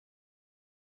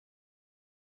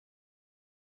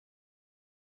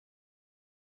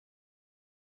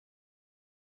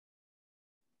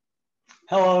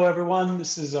Hello, everyone.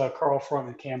 This is Carl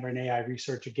from Cambrian-AI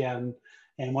Research again.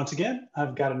 And once again,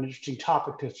 I've got an interesting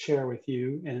topic to share with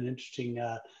you and an interesting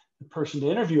person to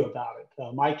interview about it.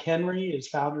 Mike Henry is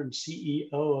founder and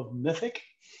CEO of Mythic,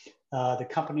 the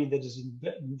company that is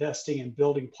investing in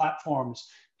building platforms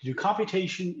to do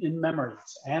computation in memory.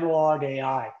 It's analog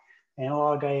AI.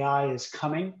 Analog AI is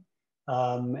coming,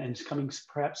 and it's coming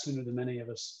perhaps sooner than many of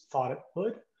us thought it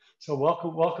would. So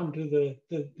welcome to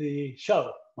the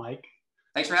show, Mike.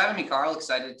 Thanks for having me, Carl.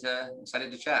 Excited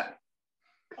to chat.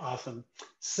 Awesome.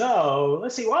 So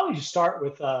let's see. Why don't we just start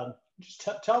with just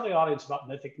tell the audience about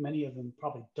Mythic. Many of them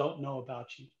probably don't know about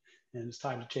you, and it's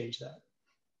time to change that.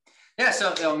 Yeah.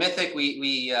 So Mythic,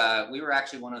 we were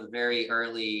actually one of the very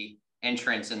early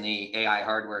entrants in the AI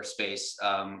hardware space.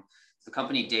 The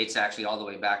company dates actually all the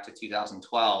way back to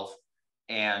 2012,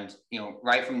 and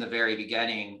right from the very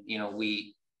beginning,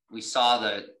 we saw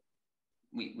that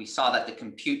the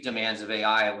compute demands of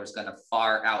AI was going to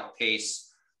far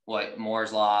outpace what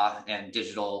Moore's law and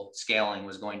digital scaling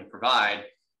was going to provide.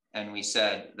 And we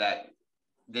said that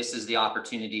this is the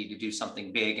opportunity to do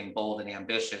something big and bold and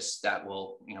ambitious that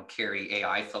will, carry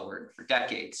AI forward for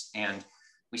decades. And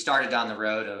we started down the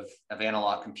road of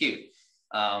analog compute.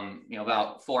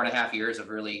 About 4.5 years of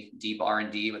really deep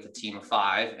R&D with a team of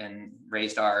 5, and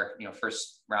raised our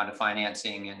first round of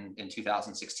financing in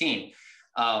 2016.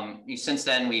 Since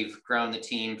then, we've grown the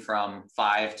team from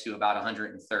 5 to about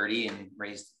 130 and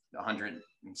raised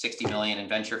 160 million in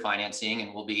venture financing,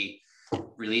 and we'll be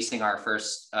releasing our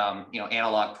first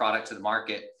analog product to the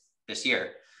market this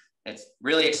year. It's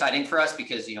really exciting for us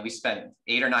because we spent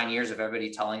 8 or 9 years of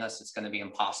everybody telling us it's going to be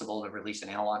impossible to release an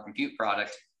analog compute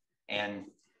product, and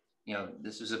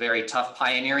this was a very tough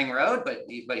pioneering road,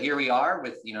 but here we are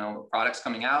with products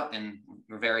coming out, and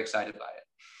we're very excited by it.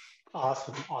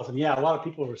 Awesome. Yeah, a lot of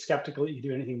people were skeptical that you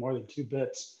do anything more than 2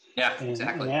 bits. Yeah, in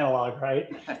exactly. analog, right?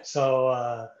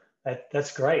 So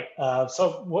that's great.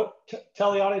 So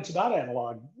tell the audience about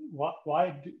analog. What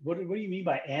do you mean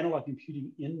by analog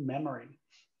computing in memory,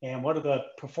 and what are the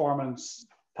performance,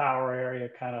 power area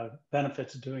kind of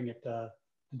benefits of doing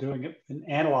it in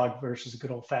analog versus a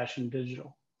good old-fashioned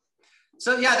digital?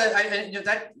 So yeah,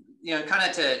 kind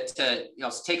of to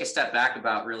take a step back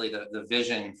about really the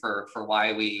vision for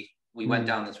why we went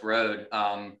down this road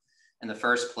in the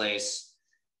first place.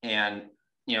 And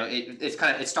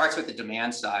it starts with the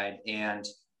demand side, and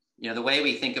the way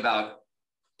we think about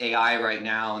AI right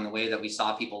now, and the way that we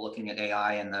saw people looking at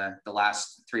AI in the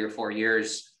last 3 or 4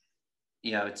 years,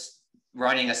 it's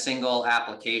running a single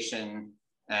application,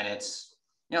 and it's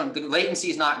the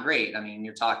latency is not great. I mean,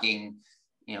 you're talking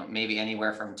maybe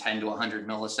anywhere from 10 to 100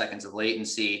 milliseconds of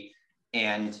latency.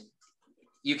 And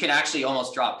you can actually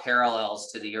almost draw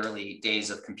parallels to the early days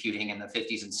of computing in the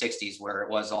 50s and 60s, where it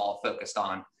was all focused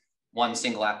on one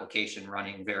single application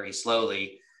running very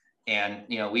slowly. And,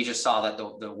 we just saw that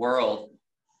the world,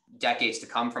 decades to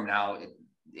come from now,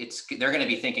 they're going to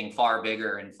be thinking far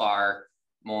bigger and far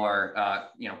more,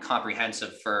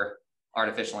 comprehensive for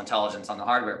artificial intelligence on the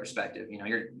hardware perspective.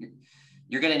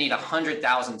 You're going to need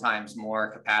 100,000 times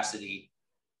more capacity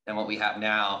than what we have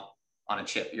now on a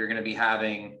chip. You're going to be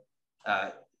having,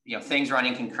 things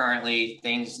running concurrently,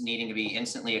 things needing to be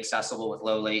instantly accessible with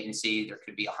low latency. There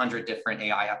could be 100 different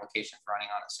AI applications running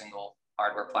on a single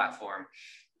hardware platform.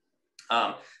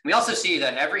 We also see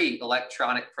that every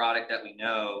electronic product that we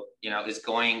know, is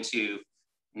going to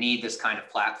need this kind of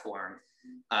platform.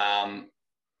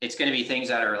 It's going to be things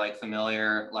that are like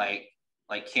familiar, like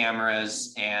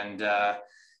cameras and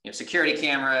security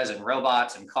cameras and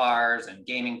robots and cars and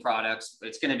gaming products.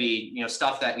 It's going to be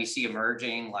stuff that we see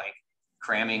emerging, like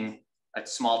cramming a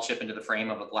small chip into the frame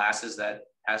of glasses that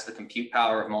has the compute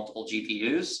power of multiple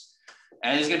GPUs.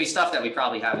 And there's going to be stuff that we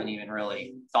probably haven't even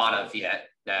really thought of yet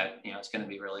that it's going to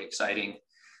be really exciting.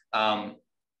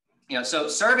 So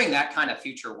serving that kind of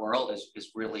future world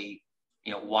is really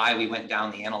why we went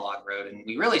down the analog road, and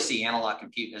we really see analog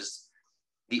compute as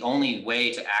the only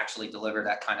way to actually deliver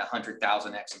that kind of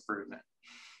 100,000x improvement.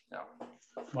 So.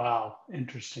 Wow,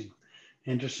 interesting.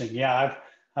 Yeah,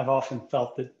 I've often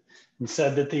felt that and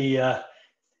said that the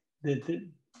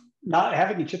not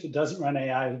having a chip that doesn't run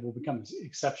AI will become an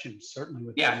exception, certainly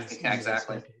with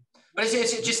exactly. But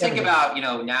it's just think about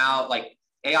now, like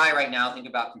AI right now. Think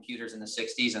about computers in the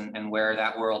 60s and where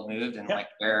that world moved, and like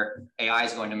where AI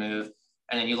is going to move.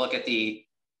 And then you look at the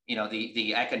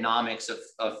economics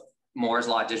of Moore's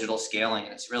law digital scaling,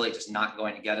 and it's really just not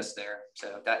going to get us there.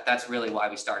 So that's really why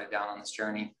we started down on this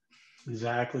journey.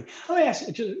 Exactly. Let me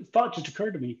ask you, a thought just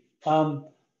occurred to me.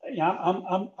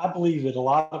 I believe that a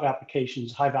lot of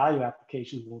applications, high value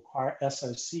applications, will require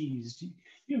SoCs.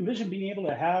 Do you envision being able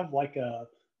to have like a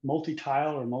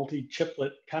multi-tile or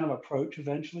multi-chiplet kind of approach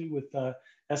eventually with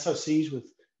SoCs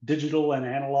with digital and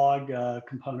analog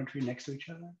componentry next to each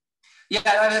other? Yeah,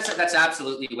 that's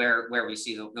absolutely where we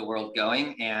see the world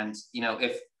going. And, you know,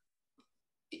 if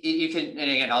you can,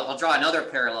 and again, I'll draw another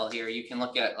parallel here. You can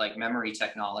look at like memory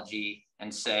technology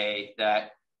and say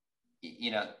that,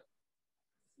 you know,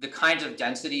 the kinds of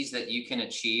densities that you can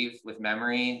achieve with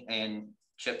memory and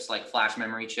chips like flash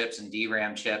memory chips and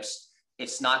DRAM chips,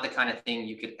 it's not the kind of thing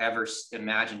you could ever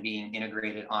imagine being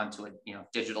integrated onto a, you know,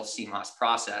 digital CMOS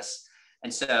process.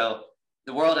 And so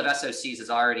the world of SoCs has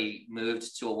already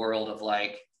moved to a world of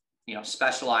like, you know,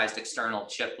 specialized external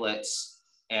chiplets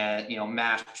and, you know,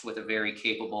 matched with a very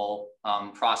capable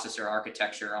processor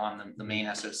architecture on the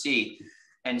main SoC.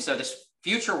 And so this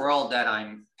future world that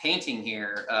I'm painting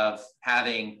here of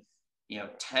having, you know,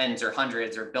 tens or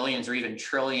hundreds or billions or even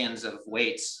trillions of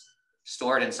weights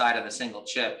stored inside of a single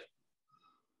chip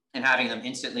and having them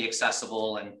instantly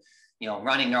accessible and, you know,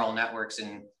 running neural networks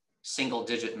in single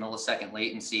digit millisecond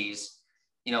latencies,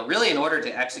 you know, really in order to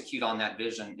execute on that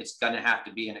vision, it's going to have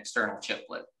to be an external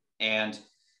chiplet. And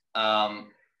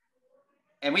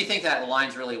we think that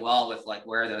aligns really well with like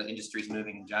where the industry is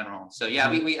moving in general. So yeah,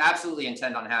 we absolutely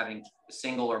intend on having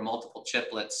single or multiple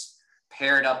chiplets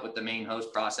paired up with the main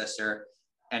host processor.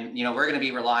 And, you know, we're going to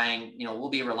be relying, you know, we'll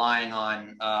be relying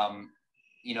on,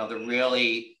 you know, the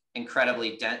really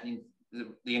incredibly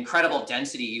the incredible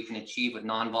density you can achieve with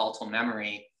non-volatile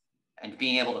memory and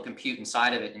being able to compute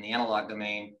inside of it in the analog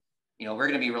domain. You know, we're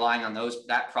going to be relying on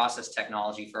that process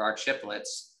technology for our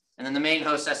chiplets. And then the main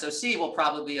host SoC will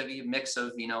probably be a mix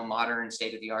of, you know, modern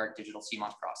state-of-the-art digital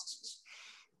CMOS processes.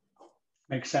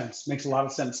 Makes sense. Makes a lot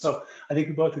of sense. So I think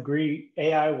we both agree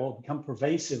AI will become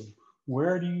pervasive.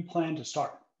 Where do you plan to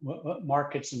start? What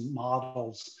markets and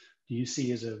models do you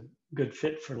see as a good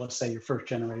fit for, let's say, your first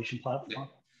generation platform?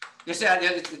 Yes, yeah,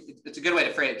 it's a good way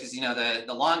to frame it because, you know,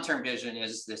 the long-term vision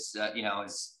is this, you know,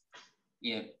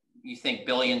 you think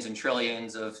billions and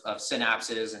trillions of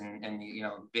synapses and, you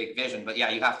know, big vision, but yeah,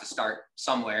 you have to start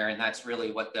somewhere. And that's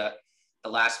really what the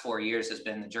last 4 years has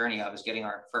been the journey of, is getting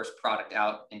our first product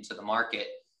out into the market.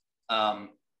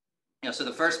 You know, so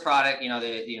the first product, you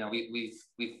know, we've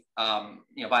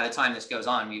you know, by the time this goes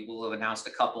on, we will have announced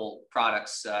a couple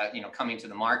products, you know, coming to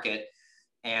the market,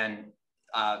 and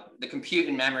the compute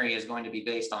and memory is going to be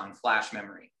based on flash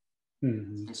memory.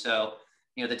 Mm-hmm. And so,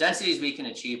 you know, the densities we can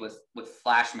achieve with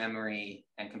flash memory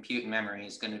and compute and memory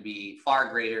is going to be far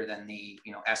greater than the,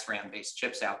 you know, SRAM based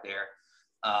chips out there.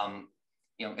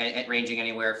 You know, ranging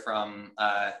anywhere from,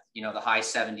 you know, the high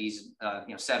 70s,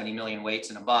 you know, 70 million weights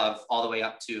and above, all the way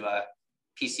up to a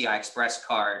PCI Express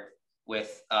card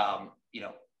with, you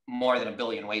know, more than 1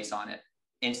 billion weights on it,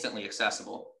 instantly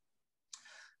accessible.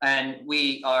 And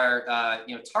we are,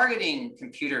 you know, targeting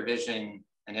computer vision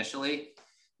initially.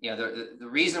 You know, the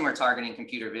reason we're targeting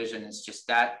computer vision is just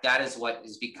that is what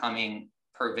is becoming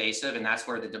pervasive, and that's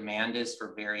where the demand is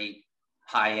for very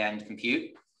high-end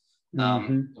compute.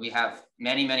 We have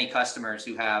many customers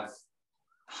who have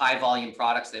high volume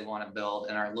products they want to build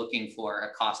and are looking for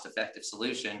a cost-effective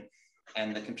solution,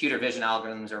 and the computer vision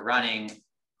algorithms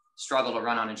struggle to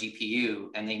run on a GPU,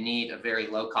 and they need a very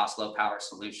low cost, low power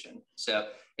solution. So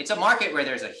it's a market where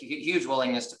there's a huge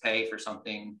willingness to pay for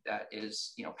something that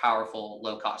is, you know, powerful,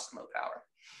 low cost, and low power.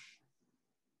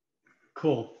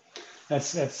 Cool.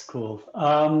 That's cool.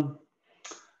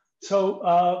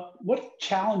 So what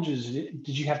challenges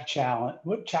did you have to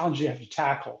What challenges did you have to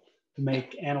tackle to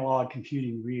make analog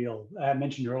computing real? I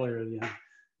mentioned earlier, you know,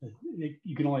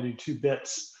 you can only do 2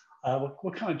 bits.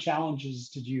 What kind of challenges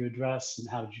did you address, and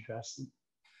how did you address them?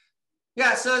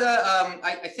 Yeah, so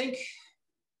I think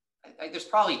there's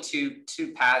probably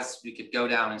two paths we could go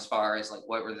down as far as like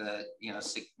what were the, you know,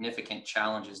 significant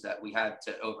challenges that we had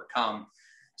to overcome.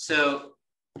 So,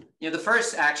 you know, the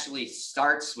first actually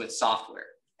starts with software.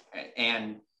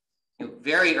 And, you know,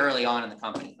 very early on in the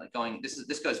company, like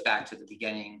this goes back to the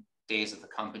beginning days of the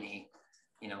company.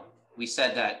 You know, we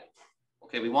said that,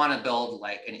 okay, we want to build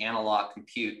like an analog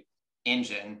compute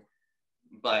engine,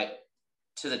 but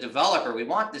to the developer, we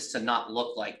want this to not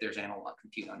look like there's analog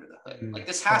compute under the hood. Like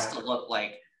this has to look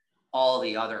like all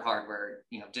the other hardware,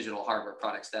 you know, digital hardware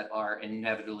products that are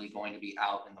inevitably going to be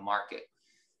out in the market.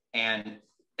 And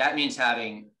that means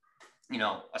having, you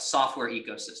know, a software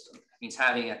ecosystem. It means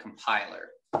having a compiler,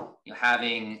 you know,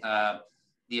 having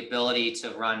the ability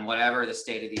to run whatever the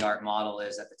state-of-the-art model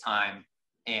is at the time,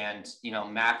 and, you know,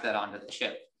 map that onto the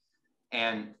chip.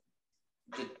 And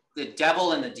the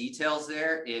devil in the details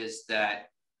there is that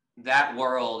that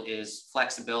world is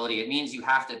flexibility. It means you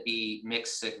have to be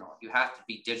mixed signal. You have to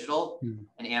be digital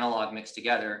and analog mixed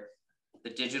together. The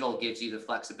digital gives you the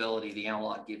flexibility. The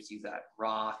analog gives you that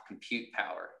raw compute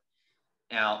power.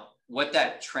 Now, what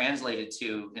that translated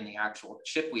to in the actual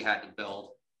chip we had to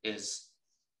build is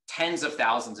tens of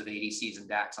thousands of ADCs and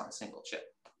DACs on a single chip.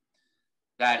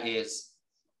 That is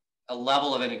a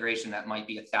level of integration that might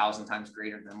be 1,000 times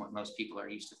greater than what most people are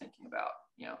used to thinking about,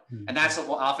 you know. And that's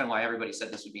often why everybody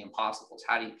said this would be impossible. Is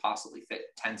how do you possibly fit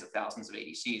tens of thousands of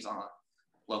ADCs on a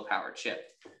low-powered chip?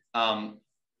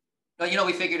 But, you know,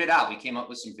 we figured it out. We came up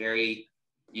with some very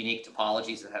unique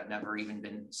topologies that have never even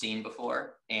been seen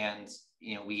before, and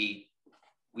you know, we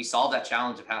solved that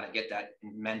challenge of how to get that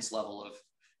immense level of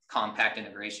compact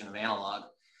integration of analog.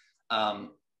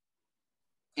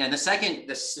 And the second,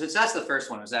 that's the first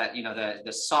one, was that, you know,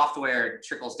 the software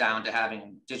trickles down to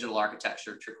having digital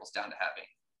architecture, trickles down to having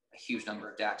a huge number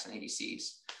of DACs and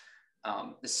ADCs.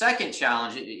 The second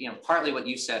challenge, you know, partly what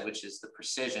you said, which is the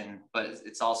precision, but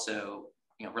it's also,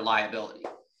 you know, reliability,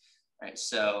 right?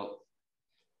 So,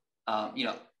 you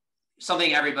know,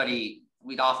 something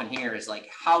we'd often hear is like,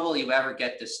 how will you ever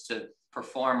get this to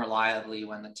perform reliably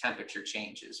when the temperature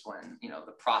changes, when, you know,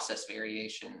 the process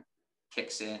variation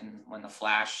kicks in, when the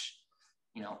flash,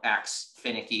 you know, acts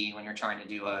finicky when you're trying to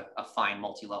do a fine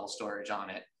multi-level storage on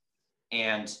it.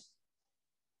 And,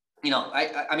 you know,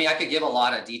 I mean, I could give a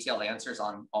lot of detailed answers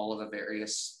on all of the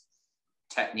various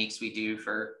techniques we do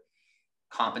for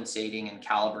compensating and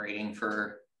calibrating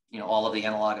for, you know, all of the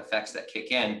analog effects that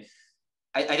kick in.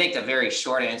 I think the very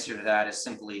short answer to that is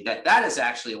simply that is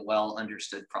actually a well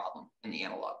understood problem in the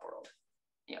analog world.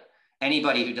 Yeah,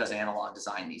 anybody who does analog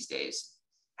design these days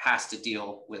has to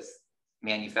deal with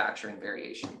manufacturing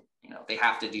variation. You know, they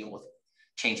have to deal with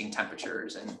changing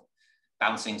temperatures and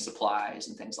bouncing supplies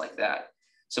and things like that.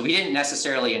 So we didn't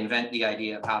necessarily invent the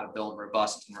idea of how to build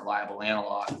robust and reliable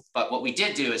analog, but what we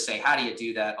did do is say, how do you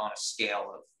do that on a scale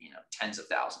of, you know, tens of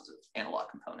thousands of analog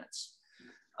components?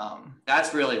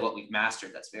 That's really what we've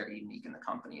mastered. That's very unique in the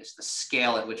company, is the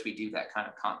scale at which we do that kind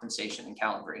of compensation and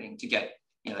calibrating to get,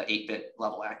 you know, the 8-bit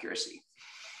level accuracy.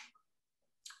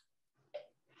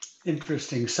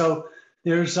 Interesting. So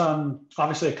there's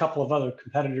obviously a couple of other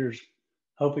competitors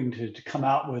hoping to come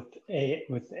out with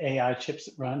AI chips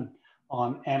that run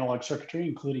on analog circuitry,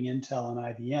 including Intel and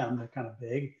IBM. They're kind of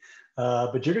big,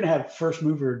 but you're going to have first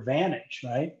mover advantage,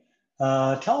 right?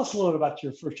 Tell us a little bit about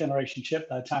your first generation chip.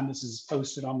 By the time this is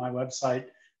posted on my website,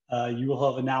 you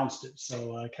will have announced it.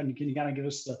 So can you kind of give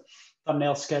us the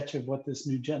thumbnail sketch of what this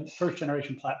new first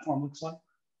generation platform looks like?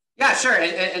 Yeah, sure.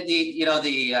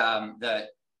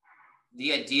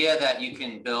 The idea that you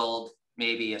can build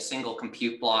maybe a single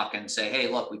compute block and say, hey,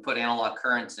 look, we put analog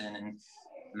currents in and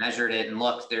measured it, and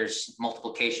look, there's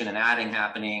multiplication and adding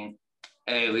happening.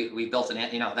 Hey, we built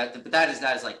an, you know, that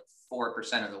is like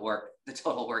 4% of the work, the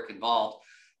total work involved.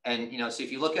 And, you know, so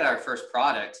if you look at our first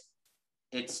product,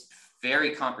 it's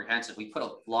very comprehensive. We put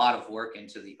a lot of work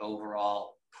into the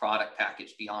overall product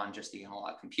package beyond just the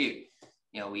analog compute.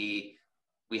 You know, we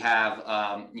have,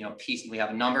 you know, we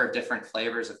have a number of different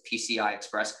flavors of PCI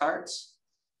Express cards,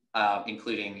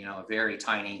 including, you know, a very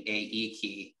tiny AE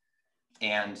key.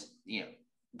 And, you know,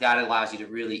 that allows you to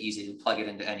really easily plug it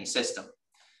into any system.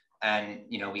 And,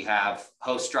 you know, we have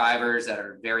host drivers that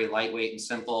are very lightweight and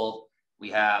simple.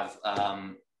 We have,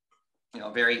 you know,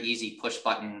 very easy push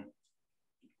button,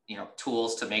 you know,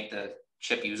 tools to make the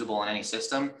chip usable in any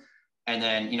system. And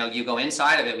then, you know, you go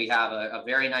inside of it, we have a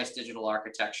very nice digital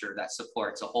architecture that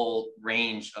supports a whole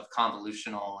range of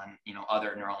convolutional and, you know,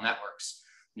 other neural networks.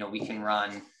 You know, we can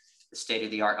run the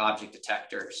state-of-the-art object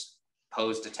detectors,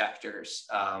 pose detectors,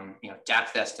 you know,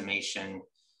 depth estimation,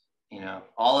 you know,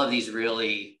 all of these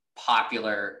really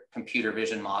popular computer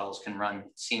vision models can run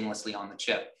seamlessly on the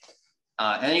chip.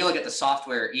 And then you look at the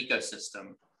software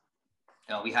ecosystem.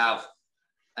 You know, we have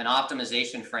an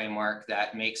optimization framework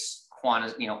that makes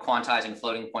quantizing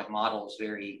floating point models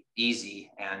very easy.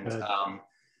 And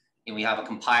we have a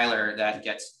compiler that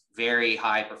gets very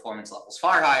high performance levels,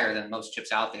 far higher than most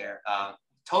chips out there,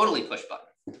 totally push button.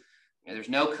 You know, there's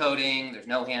no coding, there's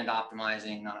no hand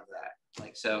optimizing, none of that.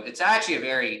 Like, so it's actually a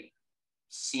very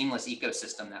seamless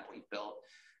ecosystem that we've built.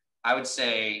 I would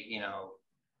say, you know,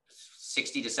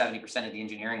 60 to 70% of the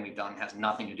engineering we've done has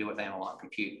nothing to do with analog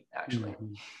compute, actually.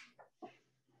 Mm-hmm.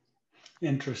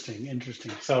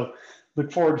 Interesting. So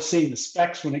look forward to seeing the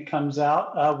specs when it comes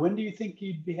out. When do you think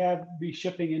you'd be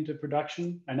shipping into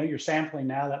production? I know you're sampling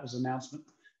now. That was an announcement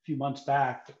a few months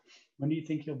back. But when do you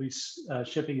think you'll be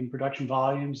shipping in production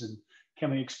volumes? And can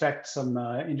we expect some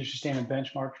industry standard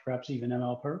benchmarks, perhaps even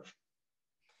ML perf?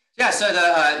 Yeah, so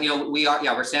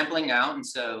the we're sampling now, and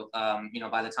so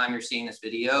by the time you're seeing this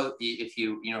video, if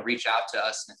you reach out to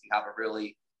us, and if you have a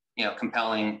really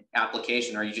compelling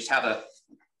application, or you just have a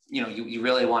you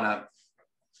really want to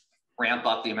ramp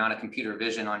up the amount of computer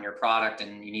vision on your product,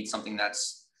 and you need something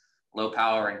that's low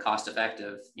power and cost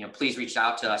effective, please reach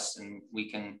out to us, and we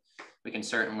can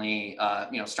certainly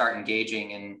start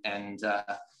engaging and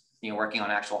working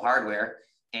on actual hardware.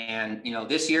 And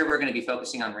this year we're going to be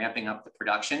focusing on ramping up the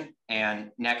production,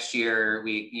 and next year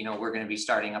we're going to be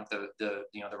starting up the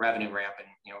revenue ramp,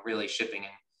 and really shipping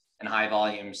in high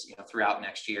volumes throughout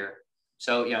next year.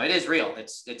 So it is real.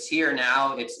 It's here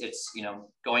now. It's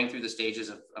going through the stages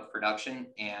of production,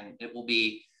 and it will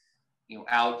be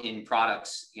out in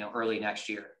products early next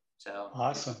year. So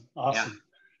awesome. Yeah.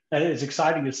 And it's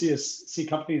exciting to see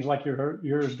companies like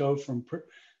yours go from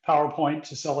PowerPoint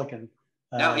to silicon.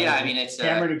 No, yeah, I mean, it's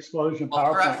Cameron explosion.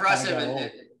 Well, for us, it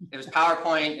was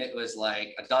PowerPoint. It was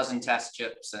like a dozen test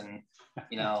chips, and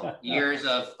years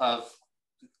of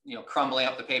crumbling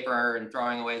up the paper and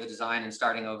throwing away the design and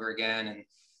starting over again,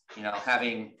 and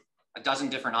having a dozen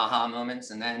different aha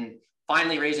moments, and then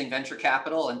finally raising venture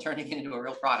capital and turning it into a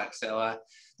real product. So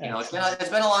it's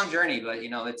been a long journey, but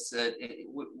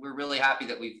we're really happy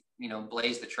that we've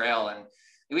blazed the trail, and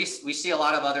we see a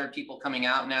lot of other people coming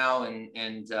out now and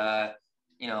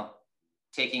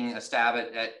taking a stab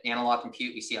at analog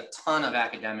compute. We see a ton of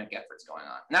academic efforts going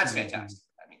on, and that's fantastic.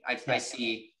 I mean, I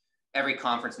see every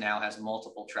conference now has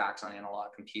multiple tracks on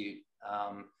analog compute.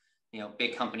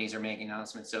 Big companies are making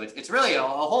announcements, so it's really a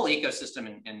whole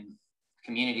ecosystem and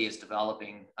community is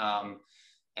developing.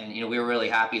 And we were really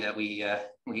happy that we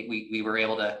were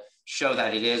able to show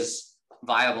that it is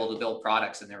viable to build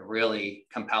products, and they're really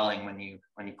compelling when you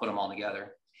put them all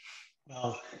together.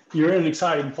 Well, you're in an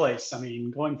exciting place. I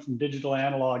mean, going from digital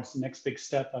analog is the next big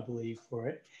step, I believe,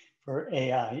 for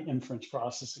AI inference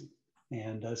processing.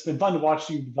 And it's been fun to watch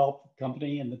you develop the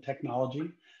company and the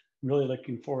technology. Really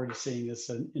looking forward to seeing this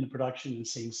in production and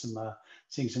seeing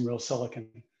some real silicon.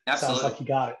 Absolutely. Sounds like you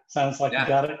got it. Sounds like you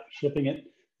got it. Shipping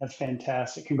it. That's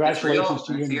fantastic. Congratulations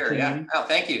to you and your team. Yeah. Oh,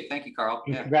 thank you, Carl.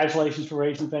 Yeah. Congratulations for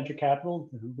raising venture capital.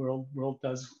 The world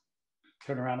does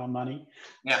turn around on money.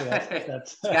 Yeah, so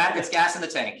that's it's gas in the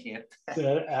tank. Yeah.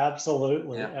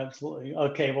 Absolutely, absolutely.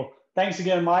 Okay, well, thanks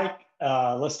again, Mike.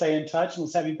 Let's stay in touch, and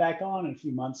let's have you back on in a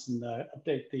few months and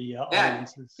update the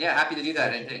audiences. Yeah, happy to do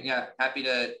that. And happy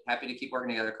to keep working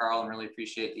together, Carl, and really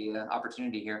appreciate the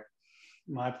opportunity here.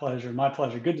 My pleasure. My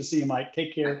pleasure. Good to see you, Mike.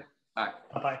 Take care. Bye.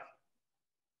 Bye-bye.